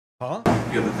Huh?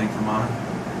 You have the thing for mine?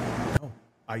 No,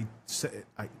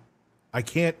 I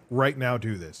can't right now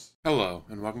do this. Hello,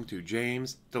 and welcome to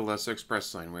James the Lesser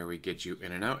Express Lane, where we get you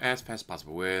in and out as fast as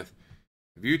possible with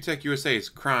Tech USA is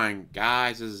crying.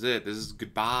 Guys, this is it. This is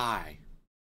goodbye.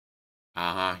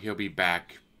 He'll be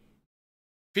back.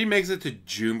 If he makes it to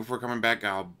June before coming back,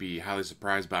 I'll be highly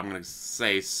surprised, but I'm going to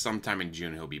say sometime in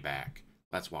June he'll be back.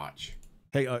 Let's watch.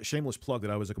 Hey, shameless plug that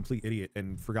I was a complete idiot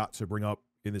and forgot to bring up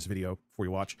in this video before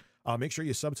you watch. Make sure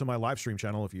you sub to my live stream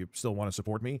channel if you still want to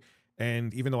support me.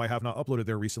 And even though I have not uploaded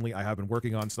there recently, I have been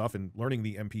working on stuff and learning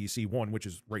the MPC-1, which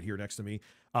is right here next to me.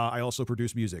 I also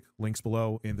produce music. Links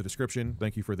below in the description.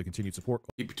 Thank you for the continued support.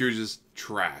 He produces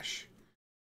trash.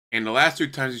 And the last 2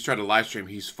 times he's tried to live stream,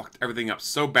 he's fucked everything up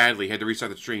so badly he had to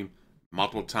restart the stream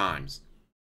multiple times.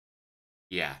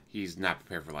 Yeah, he's not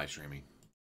prepared for live streaming.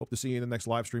 Hope to see you in the next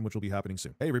live stream, which will be happening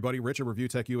soon. Hey everybody, Rich at Review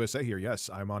Tech USA here.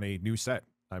 Yes, I'm on a new set.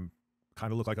 I'm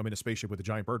kind of look like I'm in a spaceship with a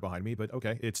giant bird behind me, but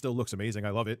okay, it still looks amazing. I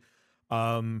love it.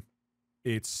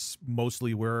 It's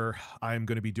mostly where I'm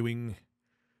going to be doing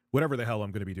whatever the hell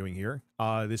I'm going to be doing here.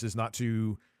 This is not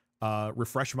to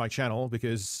refresh my channel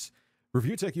because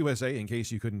Review Tech USA, in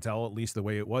case you couldn't tell, at least the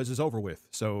way it was, is over with.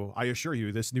 So I assure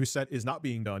you, this new set is not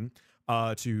being done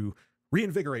to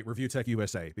reinvigorate Review Tech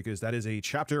USA, because that is a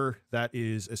chapter that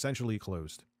is essentially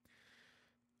closed.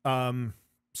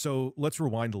 So let's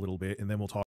rewind a little bit and then we'll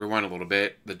talk. Rewind a little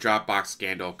bit. The Dropbox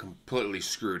scandal completely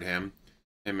screwed him.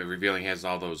 Him revealing he has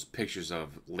all those pictures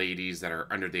of ladies that are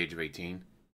under the age of 18.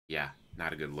 Yeah,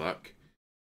 not a good look.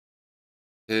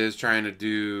 His trying to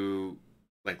do,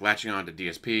 like, latching on to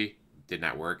DSP, did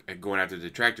not work. And going after the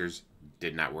detractors,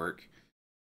 did not work.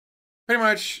 Pretty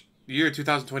much, the year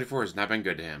 2024 has not been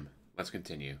good to him. Let's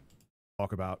continue.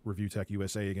 Talk about Review Tech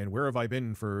USA again. Where have I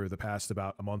been for the past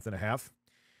about a month and a half?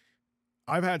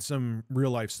 I've had some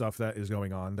real life stuff that is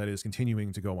going on, that is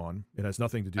continuing to go on. It has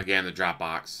nothing to do again the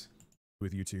Dropbox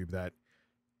with YouTube that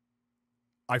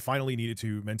I finally needed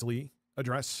to mentally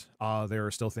address. There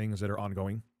are still things that are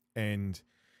ongoing, and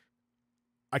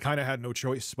I kind of had no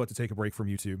choice but to take a break from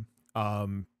YouTube.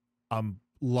 I'm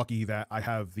lucky that I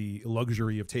have the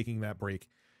luxury of taking that break.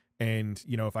 And,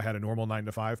 you know, if I had a normal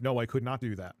 9-to-5, no, I could not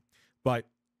do that. But,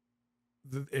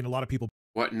 and a lot of people...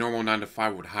 What normal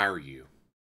 9-to-5 would hire you?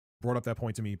 Brought up that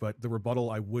point to me, but the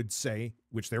rebuttal I would say,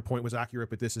 which their point was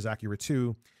accurate, but this is accurate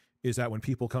too, is that when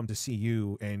people come to see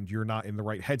you and you're not in the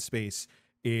right headspace,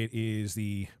 it is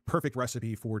the perfect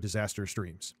recipe for disaster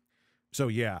streams. So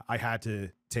yeah, I had to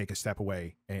take a step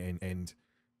away and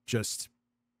just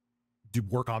do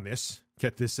work on this,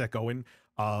 get this set going.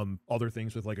 Other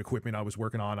things with like equipment I was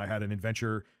working on. I had an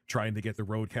adventure trying to get the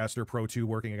Rodecaster Pro 2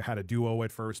 working. I had a Duo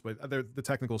at first, but the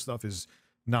technical stuff is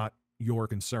not your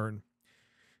concern.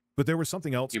 But there was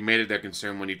something else. You made it their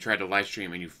concern when you tried to live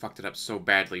stream and you fucked it up so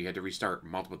badly you had to restart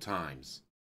multiple times.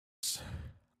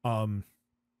 That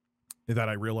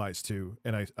I realized too,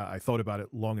 and I thought about it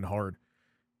long and hard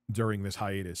during this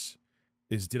hiatus,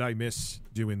 is did I miss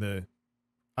doing the,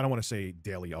 I don't want to say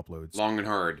daily uploads. Long and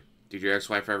hard. Did your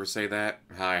ex-wife ever say that?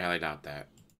 I highly doubt that.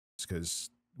 Because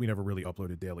we never really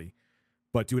uploaded daily.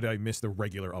 But did I miss the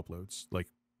regular uploads? Like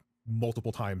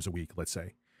multiple times a week, let's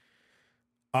say.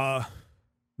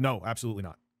 No, absolutely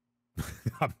not.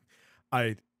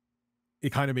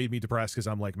 It kind of made me depressed because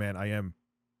I'm like, man,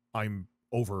 I'm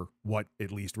over what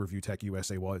at least Review Tech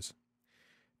USA was.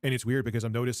 And it's weird because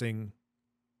I'm noticing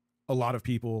a lot of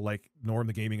people like Norm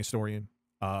the Gaming Historian,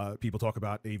 people talk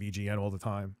about AVGN all the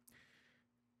time,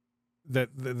 that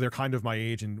they're kind of my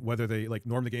age, and whether they like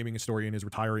Norm the Gaming Historian is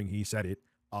retiring, he said it.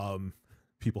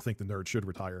 People think the nerd should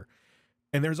retire.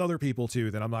 And there's other people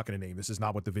too that I'm not going to name. This is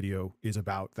not what the video is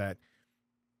about, that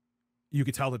you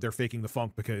could tell that they're faking the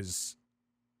funk because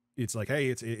it's like, hey,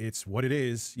 it's what it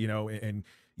is, you know, and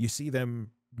you see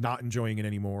them not enjoying it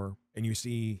anymore. And you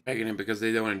see faking it because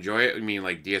they don't enjoy it. I mean,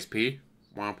 like DSP,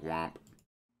 womp womp.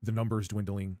 The numbers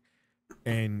dwindling,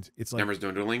 and it's like numbers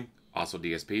dwindling. Also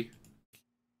DSP.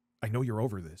 I know you're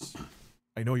over this.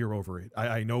 I know you're over it.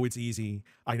 I know it's easy.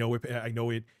 I know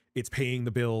it. It's paying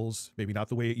the bills. Maybe not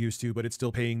the way it used to, but it's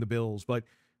still paying the bills. But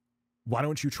why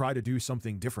don't you try to do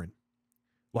something different?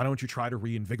 Why don't you try to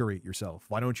reinvigorate yourself?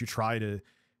 Why don't you try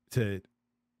to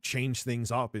change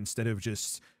things up instead of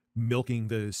just milking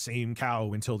the same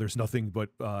cow until there's nothing but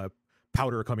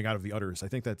powder coming out of the udders? I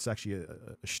think that's actually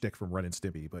a shtick from Ren and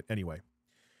Stimpy, but anyway.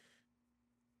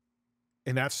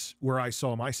 And that's where I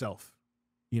saw myself.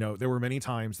 You know, there were many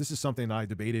times, this is something I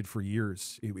debated for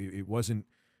years. It wasn't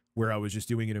where I was just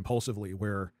doing it impulsively,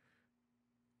 where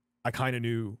I kind of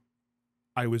knew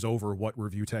I was over what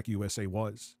Review Tech USA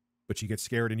was. But you get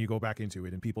scared and you go back into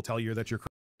it, and people tell you that you're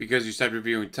because you stopped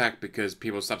reviewing tech because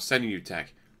people stopped sending you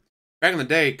tech. Back in the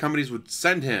day, companies would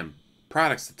send him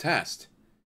products to test.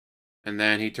 And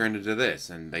then he turned into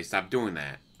this, and they stopped doing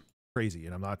that. Crazy.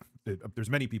 And I'm not, there's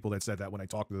many people that said that when I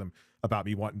talked to them about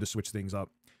me wanting to switch things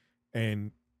up. And,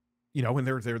 you know, and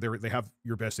they have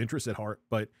your best interests at heart.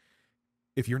 But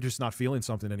if you're just not feeling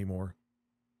something anymore,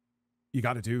 you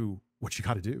got to do what you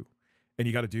got to do. And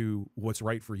you got to do what's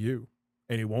right for you.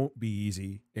 And it won't be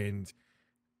easy. And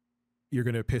you're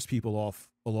going to piss people off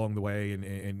along the way.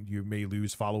 And you may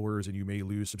lose followers and you may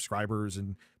lose subscribers.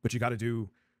 But you got to do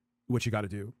what you got to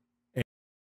do.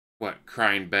 What,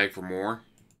 cry and beg for more?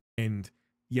 And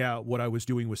yeah, what I was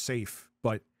doing was safe,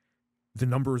 but the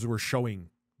numbers were showing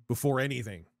before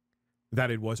anything that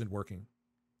it wasn't working.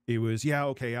 It was, yeah,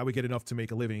 okay, I would get enough to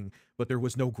make a living, but there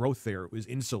was no growth there. It was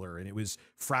insular and it was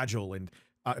fragile. And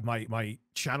my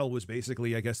channel was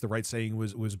basically, I guess the right saying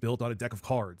was built on a deck of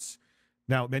cards.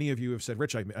 Now, many of you have said,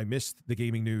 Rich, I missed the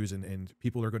gaming news and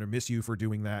people are going to miss you for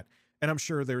doing that. And I'm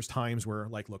sure there's times where,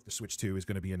 like, look, the Switch 2 is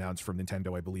going to be announced from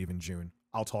Nintendo, I believe, in June.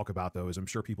 I'll talk about those. I'm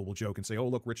sure people will joke and say, oh,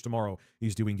 look, Rich, tomorrow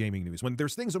he's doing gaming news. When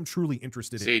there's things I'm truly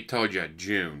interested in. See, told you,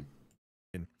 June.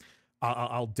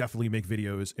 I'll definitely make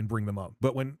videos and bring them up.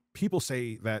 But when people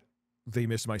say that they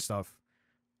miss my stuff,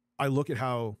 I look at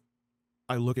how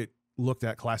I looked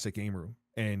at Classic Game Room.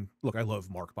 And look, I love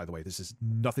Mark, by the way. This is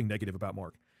nothing negative about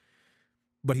Mark.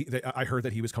 But I heard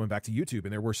that he was coming back to YouTube,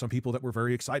 and there were some people that were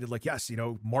very excited, like, yes, you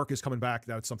know, Mark is coming back.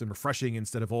 That's something refreshing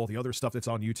instead of all the other stuff that's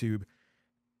on YouTube.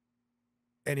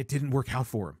 And it didn't work out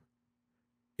for him.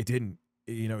 It didn't.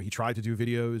 You know, he tried to do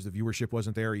videos. The viewership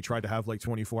wasn't there. He tried to have like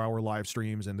 24-hour live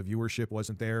streams, and the viewership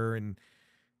wasn't there. And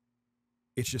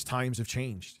it's just times have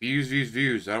changed.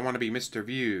 Views. I don't want to be Mr.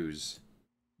 Views.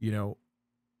 You know,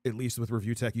 at least with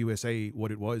Review Tech USA,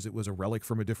 what it was a relic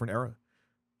from a different era.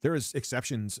 There is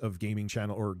exceptions of gaming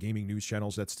channel or gaming news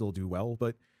channels that still do well,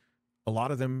 but a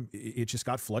lot of them, it just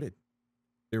got flooded.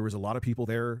 There was a lot of people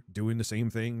there doing the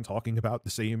same thing, talking about the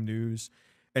same news.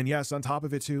 And yes, on top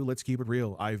of it too, let's keep it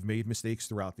real. I've made mistakes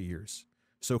throughout the years.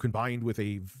 So combined with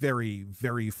a very,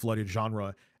 very flooded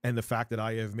genre and the fact that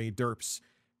I have made derps,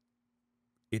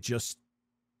 it just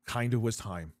kind of was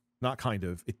time. Not kind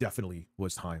of, it definitely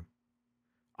was time.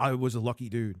 I was a lucky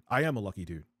dude. I am a lucky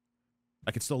dude. I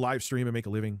could still live stream and make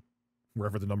a living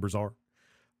wherever the numbers are.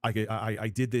 I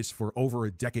did this for over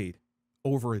a decade.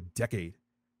 Over a decade.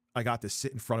 I got to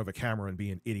sit in front of a camera and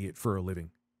be an idiot for a living.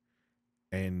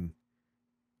 And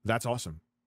that's awesome.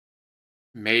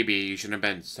 Maybe you shouldn't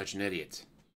have been such an idiot.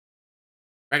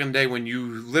 Back in the day when you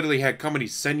literally had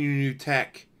companies sending you new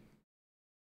tech,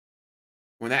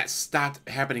 when that stopped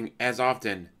happening as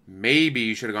often, maybe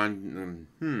you should have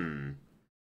gone,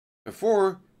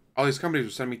 Before, all these companies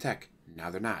would send me tech. Now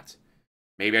they're not.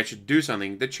 Maybe I should do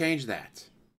something to change that.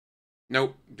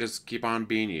 Nope, just keep on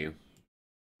being you.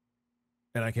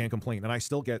 And I can't complain. And I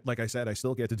still get, like I said, I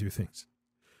still get to do things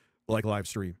like live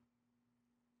stream.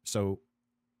 So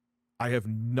I have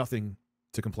nothing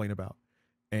to complain about.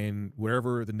 And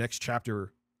wherever the next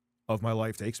chapter of my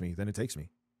life takes me, then it takes me.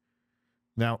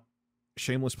 Now,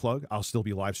 shameless plug, I'll still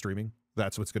be live streaming.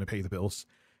 That's what's going to pay the bills.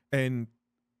 And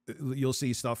you'll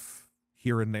see stuff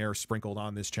here and there sprinkled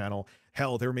on this channel.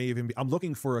 Hell, there may even be, I'm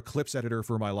looking for a clips editor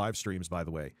for my live streams, by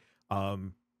the way,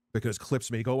 because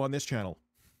clips may go on this channel,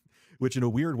 which in a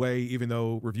weird way, even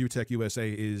though Review Tech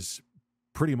USA is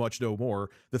pretty much no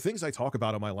more, the things I talk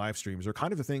about on my live streams are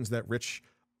kind of the things that Rich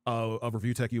of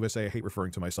Review Tech USA, I hate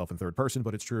referring to myself in third person,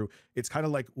 but it's true. It's kind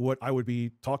of like what I would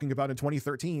be talking about in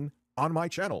 2013 on my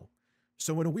channel.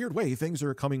 So in a weird way, things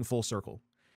are coming full circle.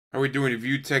 Are we doing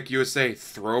Review Tech USA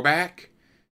throwback?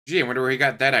 Gee, I wonder where he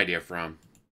got that idea from.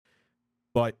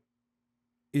 But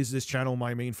is this channel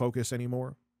my main focus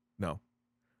anymore? No.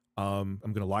 I'm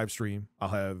going to live stream. I'll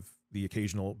have the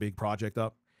occasional big project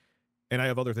up. And I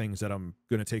have other things that I'm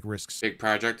going to take risks. Big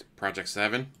project, Project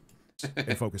 7.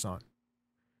 and focus on.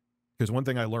 Because one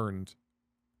thing I learned,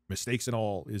 mistakes and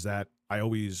all, is that I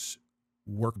always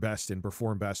work best and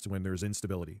perform best when there's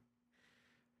instability.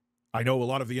 I know a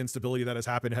lot of the instability that has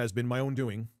happened has been my own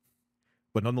doing.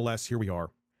 But nonetheless, here we are.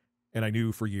 And I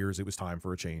knew for years it was time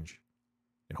for a change.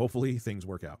 And hopefully things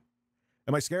work out.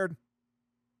 Am I scared?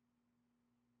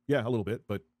 Yeah, a little bit,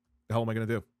 but the hell am I going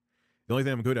to do? The only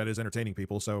thing I'm good at is entertaining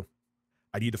people, so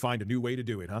I need to find a new way to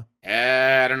do it, huh?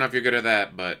 I don't know if you're good at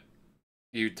that, but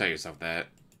you tell yourself that.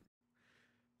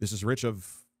 This is Rich of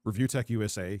Review Tech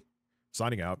USA,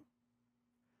 signing out.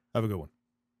 Have a good one.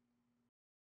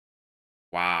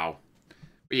 Wow.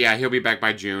 But yeah, he'll be back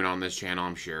by June on this channel,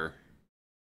 I'm sure.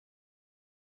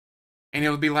 And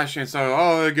he'll be live streaming, so,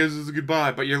 oh, I guess it's a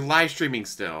goodbye, but you're live streaming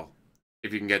still.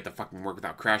 if you can get the fucking work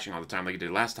without crashing all the time like you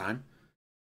did last time.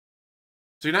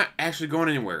 So you're not actually going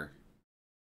anywhere.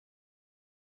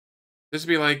 This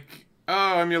would be like,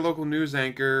 oh, I'm your local news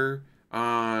anchor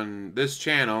on this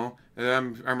channel,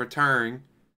 and I'm retiring,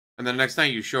 and then the next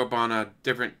night you show up on a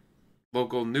different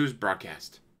local news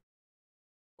broadcast.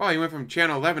 Oh, you went from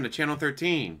channel 11 to channel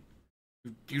 13.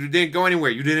 You didn't go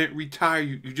anywhere. You didn't retire.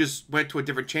 You just went to a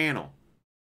different channel.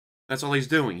 That's all he's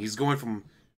doing. He's going from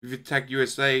ViewTech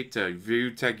USA to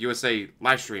ViewTech USA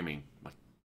live streaming,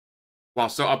 while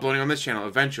still uploading on this channel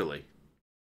eventually.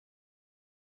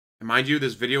 And mind you,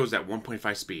 this video is at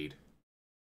 1.5 speed.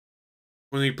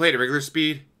 When we play it at regular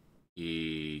speed,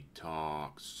 he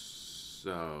talks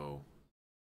so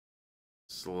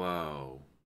slow.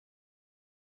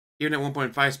 Even at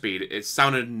 1.5 speed, it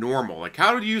sounded normal. Like,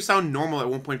 how do you sound normal at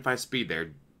 1.5 speed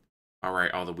there?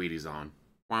 Alright, all the Wheaties on.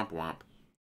 Womp womp.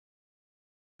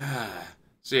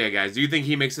 So yeah, guys, do you think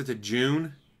he makes it to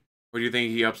June? Or do you think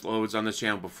he uploads on this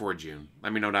channel before June?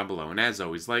 Let me know down below. And as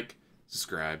always, like,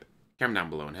 subscribe, comment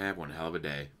down below, and have one hell of a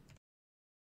day.